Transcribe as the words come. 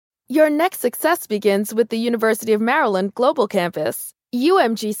Your next success begins with the University of Maryland Global Campus.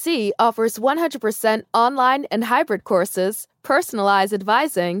 UMGC offers 100% online and hybrid courses, personalized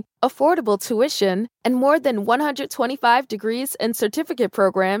advising, affordable tuition, and more than 125 degrees and certificate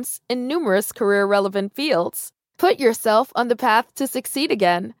programs in numerous career-relevant fields. Put yourself on the path to succeed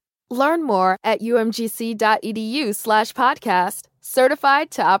again. Learn more at umgc.edu/podcast.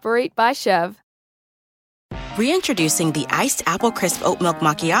 Certified to operate by Chev. Reintroducing the Iced Apple Crisp Oat Milk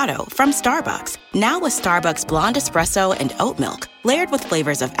Macchiato from Starbucks. Now with Starbucks Blonde Espresso and Oat Milk. Layered with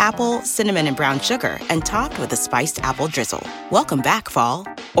flavors of apple, cinnamon, and brown sugar. And topped with a spiced apple drizzle. Welcome back, fall.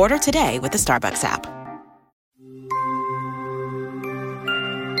 Order today with the Starbucks app.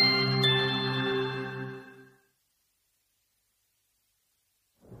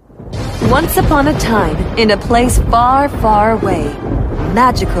 Once upon a time, in a place far, far away,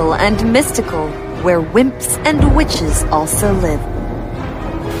 magical and mystical, where wimps and witches also live.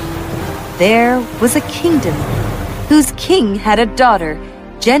 There was a kingdom whose king had a daughter,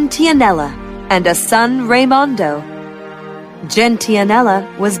 Gentianella, and a son, Raimondo. Gentianella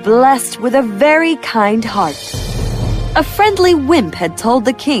was blessed with a very kind heart. A friendly wimp had told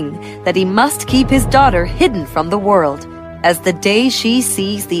the king that he must keep his daughter hidden from the world, as the day she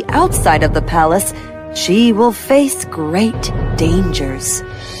sees the outside of the palace, she will face great dangers.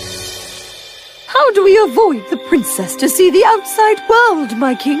 How do we avoid the princess to see the outside world,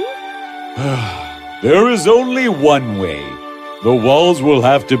 my king? There is only one way. The walls will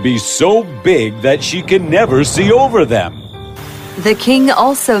have to be so big that she can never see over them. The king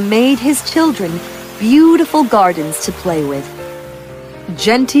also made his children beautiful gardens to play with.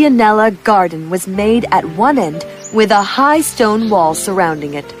 Gentianella Garden was made at one end with a high stone wall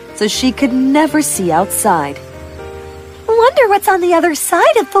surrounding it, so she could never see outside. Wonder what's on the other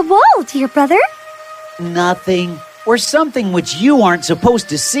side of the wall, dear brother? Nothing, or something which you aren't supposed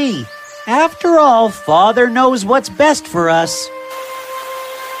to see. After all, Father knows what's best for us.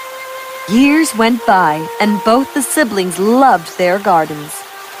 Years went by, and both the siblings loved their gardens.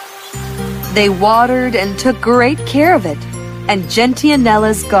 They watered and took great care of it, and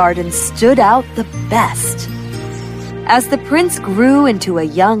Gentianella's garden stood out the best. As the prince grew into a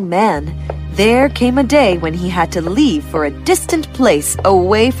young man, there came a day when he had to leave for a distant place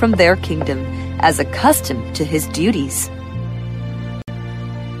away from their kingdom, as accustomed to his duties.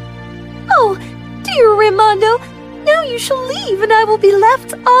 Oh, dear Raimondo, now you shall leave and I will be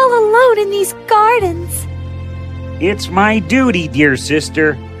left all alone in these gardens. It's my duty, dear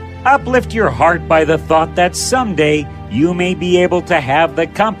sister. Uplift your heart by the thought that someday you may be able to have the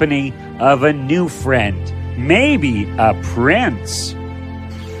company of a new friend, maybe a prince.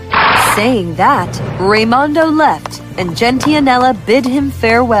 Saying that, Raimondo left, and Gentianella bid him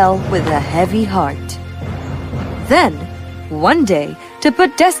farewell with a heavy heart. Then, one day, to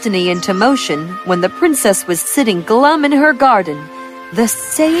put destiny into motion, when the princess was sitting glum in her garden, the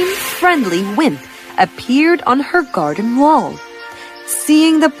same friendly wimp appeared on her garden wall.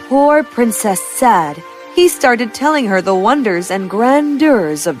 Seeing the poor princess sad, he started telling her the wonders and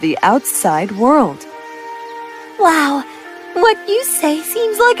grandeurs of the outside world. Wow, what you say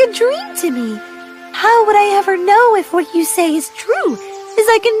seems like a dream to me. How would I ever know if what you say is true, as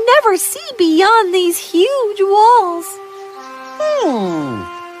I can never see beyond these huge walls?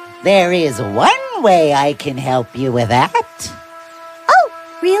 There is one way I can help you with that. Oh,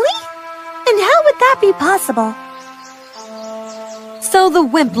 really? And how would that be possible? So the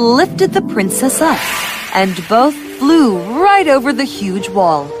wimp lifted the princess up, and both flew right over the huge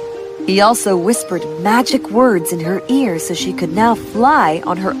wall. He also whispered magic words in her ear so she could now fly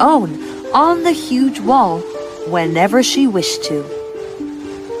on her own on the huge wall whenever she wished to.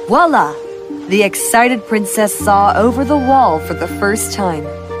 Voila! The excited princess saw over the wall for the first time.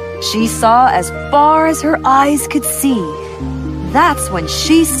 She saw as far as her eyes could see. That's when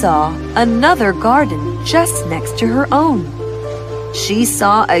she saw another garden just next to her own. She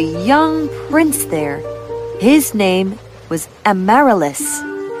saw a young prince there. His name was Amaryllis.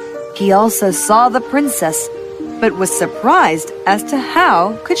 He also saw the princess, but was surprised as to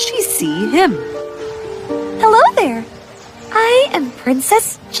how could she see him. Hello there. I am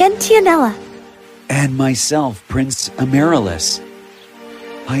Princess Gentianella. And myself, Prince Amaryllis.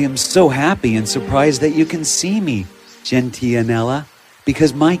 I am so happy and surprised that you can see me, Gentianella,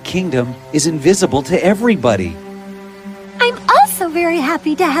 because my kingdom is invisible to everybody. I'm also very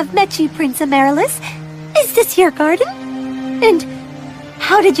happy to have met you, Prince Amaryllis. Is this your garden? And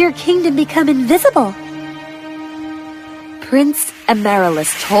how did your kingdom become invisible? Prince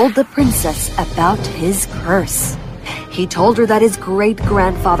Amaryllis told the princess about his curse. He told her that his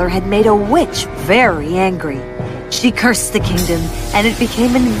great-grandfather had made a witch very angry. She cursed the kingdom, and it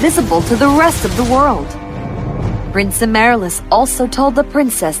became invisible to the rest of the world. Prince Amaryllis also told the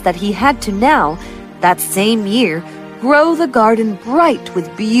princess that he had to now, that same year, grow the garden bright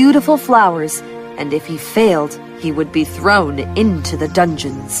with beautiful flowers, and if he failed, he would be thrown into the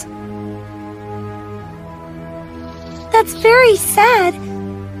dungeons. That's very sad,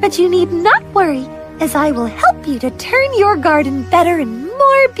 but you need not worry, as I will help you to turn your garden better and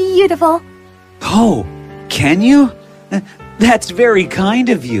more beautiful. Oh, can you? That's very kind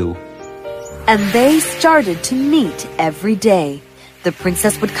of you. And they started to meet every day. The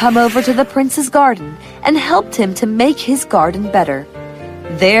princess would come over to the prince's garden and helped him to make his garden better.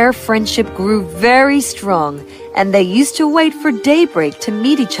 Their friendship grew very strong, and they used to wait for daybreak to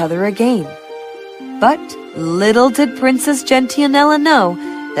meet each other again. But little did Princess Gentianella know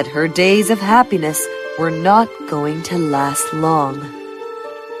that her days of happiness were not going to last long.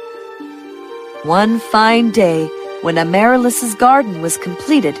 One fine day, when Amaryllis's garden was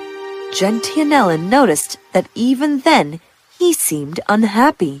completed, Gentianella noticed that even then he seemed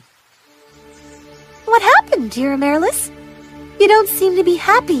unhappy. What happened, dear Amaryllis? You don't seem to be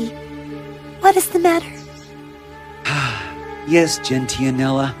happy. What is the matter? Yes,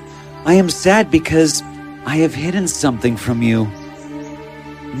 Gentianella. I am sad because I have hidden something from you.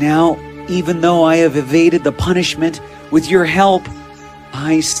 Now, even though I have evaded the punishment, with your help,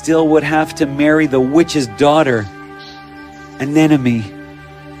 I still would have to marry the witch's daughter, an enemy.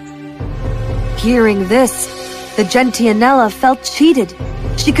 Hearing this, the Gentianella felt cheated.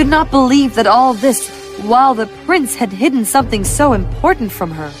 She could not believe that all this while the prince had hidden something so important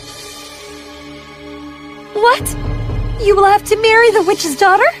from her. What? You will have to marry the witch's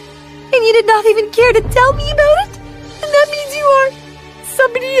daughter? And you did not even care to tell me about it? And that means you are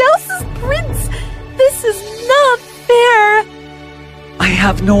somebody else's prince. This is not fair. I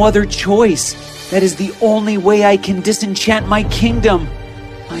have no other choice. That is the only way I can disenchant my kingdom.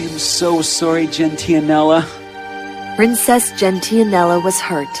 I am so sorry, Gentianella. Princess Gentianella was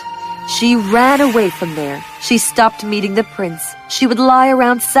hurt. She ran away from there. She stopped meeting the prince. She would lie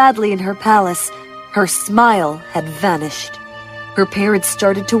around sadly in her palace. Her smile had vanished. Her parents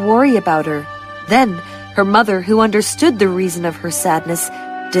started to worry about her. Then, her mother, who understood the reason of her sadness,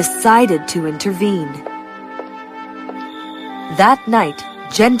 decided to intervene. That night,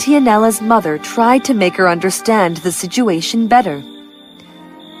 Gentianella's mother tried to make her understand the situation better.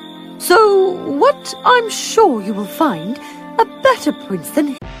 So, what I'm sure you will find a better prince than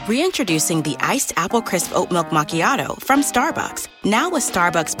him. Reintroducing the iced apple crisp oat milk macchiato from Starbucks. Now with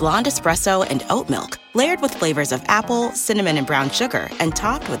Starbucks blonde espresso and oat milk, layered with flavors of apple, cinnamon, and brown sugar, and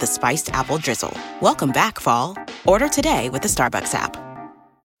topped with a spiced apple drizzle. Welcome back, fall. Order today with the Starbucks app.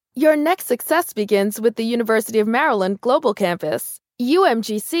 Your next success begins with the University of Maryland Global Campus.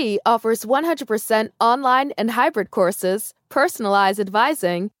 UMGC offers 100% online and hybrid courses, personalized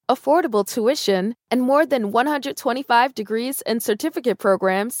advising, affordable tuition, and more than 125 degrees and certificate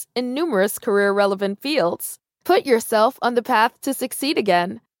programs in numerous career-relevant fields. Put yourself on the path to succeed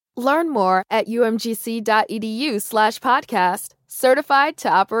again. Learn more at umgc.edu/podcast. Certified to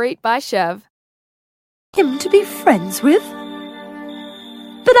operate by Chev. Him to be friends with?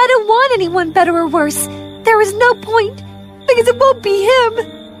 But I don't want anyone better or worse. There is no point, because it won't be him.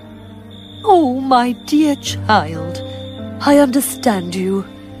 Oh, my dear child, I understand you.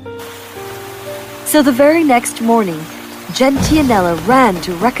 So the very next morning, Gentianella ran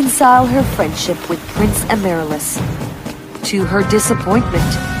to reconcile her friendship with Prince Amaryllis. To her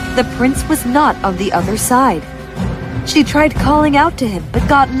disappointment, the prince was not on the other side. She tried calling out to him, but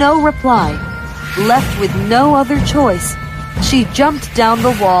got no reply. Left with no other choice, she jumped down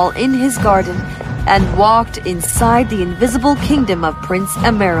the wall in his garden and walked inside the invisible kingdom of Prince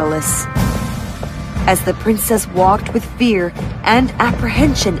Amaryllis. As the princess walked with fear and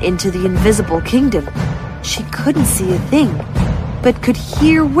apprehension into the invisible kingdom, she couldn't see a thing, but could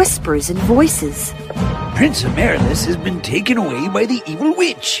hear whispers and voices. Prince Amaryllis has been taken away by the evil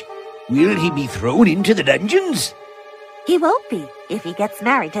witch. Will he be thrown into the dungeons? He won't be, if he gets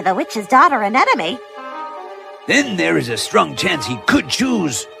married to the witch's daughter and enemy. Then there is a strong chance he could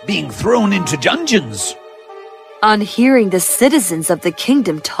choose being thrown into dungeons. On hearing the citizens of the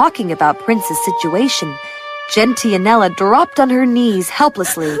kingdom talking about Prince's situation, Gentianella dropped on her knees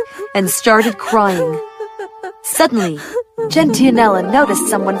helplessly and started crying. Suddenly, Gentianella noticed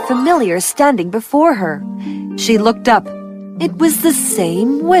someone familiar standing before her. She looked up. It was the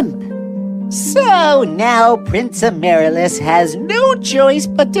same wimp. So now Prince Amaryllis has no choice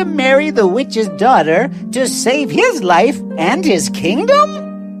but to marry the witch's daughter to save his life and his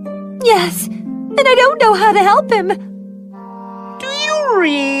kingdom? Yes, and I don't know how to help him. Do you you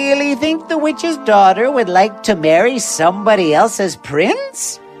really think the witch's daughter would like to marry somebody else as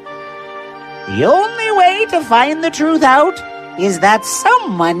prince? The only way to find the truth out is that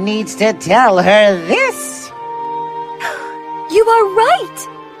someone needs to tell her this. You are right.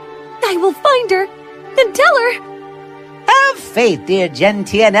 I will find her and tell her. Have faith, dear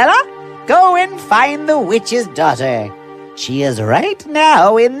Gentianella. Go and find the witch's daughter. She is right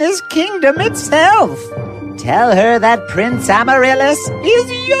now in this kingdom itself. Tell her that Prince Amaryllis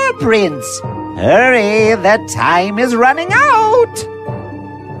is your prince. Hurry, the time is running out.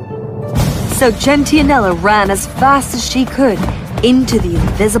 So Gentianella ran as fast as she could into the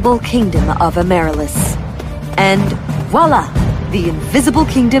invisible kingdom of Amaryllis. And voila! The invisible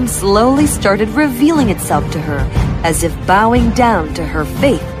kingdom slowly started revealing itself to her, as if bowing down to her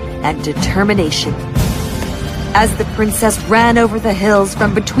faith and determination. As the princess ran over the hills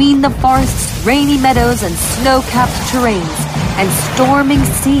from between the forest's rainy meadows and snow-capped terrains and storming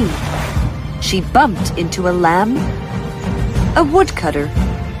sea, she bumped into a lamb, a woodcutter,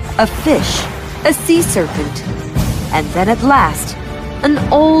 a fish, a sea serpent, and then at last, an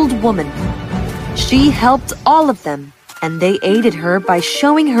old woman. She helped all of them, and they aided her by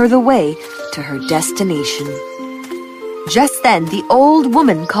showing her the way to her destination. Just then, the old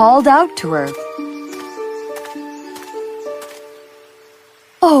woman called out to her.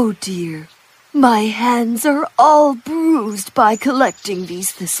 Oh dear, my hands are all bruised by collecting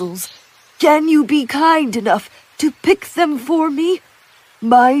these thistles. Can you be kind enough to pick them for me?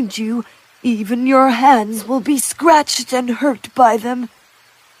 Mind you, even your hands will be scratched and hurt by them.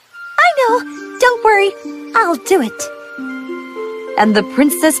 I know, don't worry, I'll do it. And the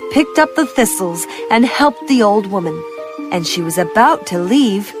princess picked up the thistles and helped the old woman. And she was about to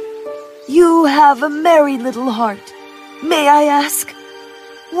leave. You have a merry little heart. May I ask,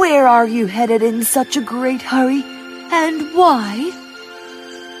 where are you headed in such a great hurry, and why?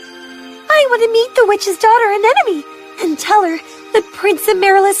 I want to meet the witch's daughter Anemone and tell her that Prince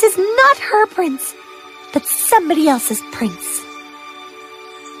Amaryllis is not her prince, but somebody else's prince.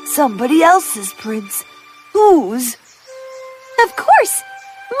 Somebody else's prince? Whose? Of course,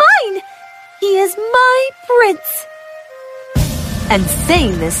 mine! He is my prince! And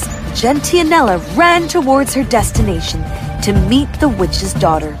saying this, Gentianella ran towards her destination to meet the witch's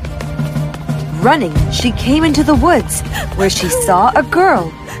daughter. Running, she came into the woods, where she saw a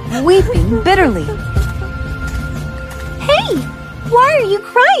girl weeping bitterly. Hey, why are you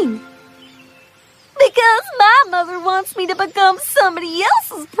crying? Because my mother wants me to become somebody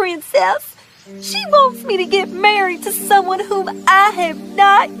else's princess. She wants me to get married to someone whom I have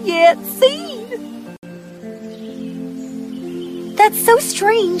not yet seen. That's so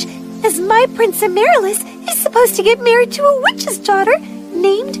strange, as my Prince Amaryllis is supposed to get married to a witch's daughter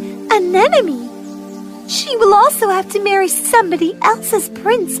named Anemone. She will also have to marry somebody else's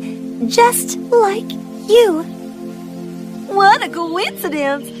prince, just like you. What a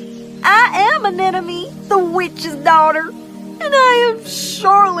coincidence! I am Anemone, the witch's daughter, and I am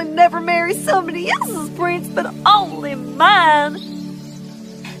surely never marry somebody else's prince, but only mine.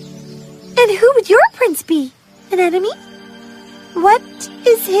 And who would your prince be, Anemone? What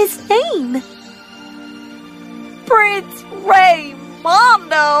is his name? Prince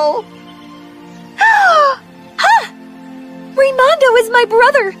Raimondo. Ha! Raimondo is my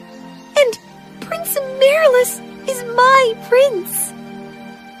brother, and Prince Amaryllis is my prince.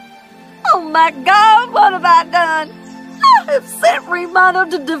 Oh my God, what have I done? I have sent Raimondo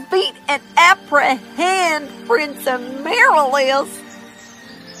to defeat and apprehend Prince Amaryllis.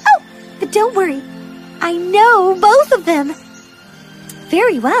 Oh, but don't worry, I know both of them.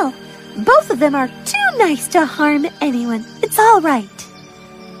 Very well. Both of them are too nice to harm anyone. It's all right.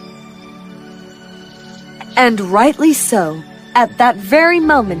 And rightly so. At that very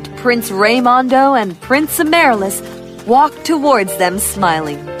moment, Prince Raimondo and Prince Amaryllis walked towards them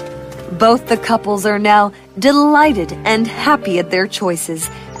smiling. Both the couples are now delighted and happy at their choices,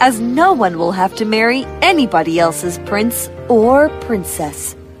 as no one will have to marry anybody else's prince or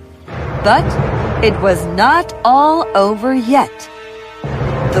princess. But it was not all over yet.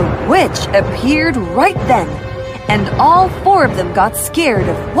 The witch appeared right then, and all four of them got scared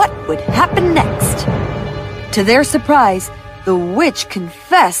of what would happen next. To their surprise, the witch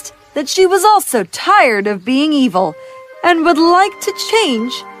confessed that she was also tired of being evil and would like to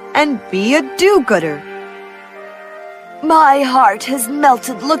change and be a do-gooder. My heart has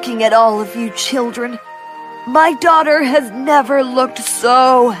melted looking at all of you children. My daughter has never looked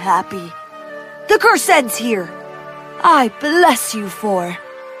so happy. The curse ends here. I bless you for.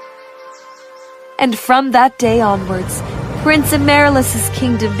 And from that day onwards, Prince Amaryllis's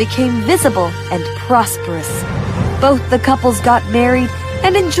kingdom became visible and prosperous. Both the couples got married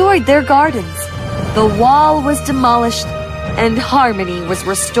and enjoyed their gardens. The wall was demolished, and harmony was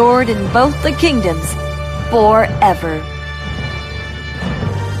restored in both the kingdoms forever.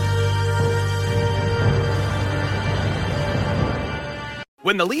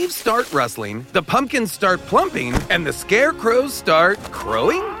 When the leaves start rustling, the pumpkins start plumping, and the scarecrows start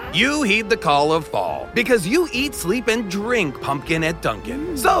crowing, you heed the call of fall, because you eat, sleep, and drink pumpkin at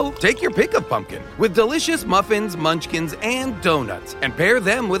Dunkin'. So, take your pick of pumpkin, with delicious muffins, munchkins, and donuts, and pair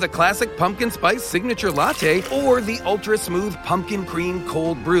them with a classic pumpkin spice signature latte or the ultra-smooth pumpkin cream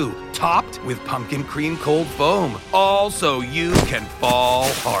cold brew, topped with pumpkin cream cold foam, all so you can fall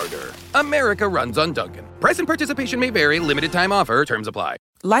harder. America runs on Dunkin'. Price and participation may vary. Limited time offer. Terms apply.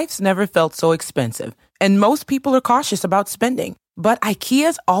 Life's never felt so expensive, and most people are cautious about spending. But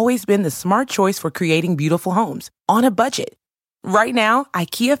IKEA's always been the smart choice for creating beautiful homes on a budget. Right now,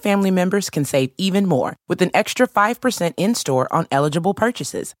 IKEA family members can save even more with an extra 5% in-store on eligible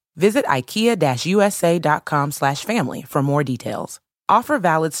purchases. Visit IKEA-USA.com/family for more details. Offer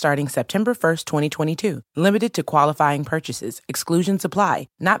valid starting September 1st, 2022. Limited to qualifying purchases. Exclusions apply.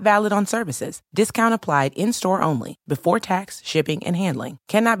 Not valid on services. Discount applied in-store only. Before tax, shipping, and handling.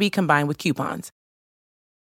 Cannot be combined with coupons.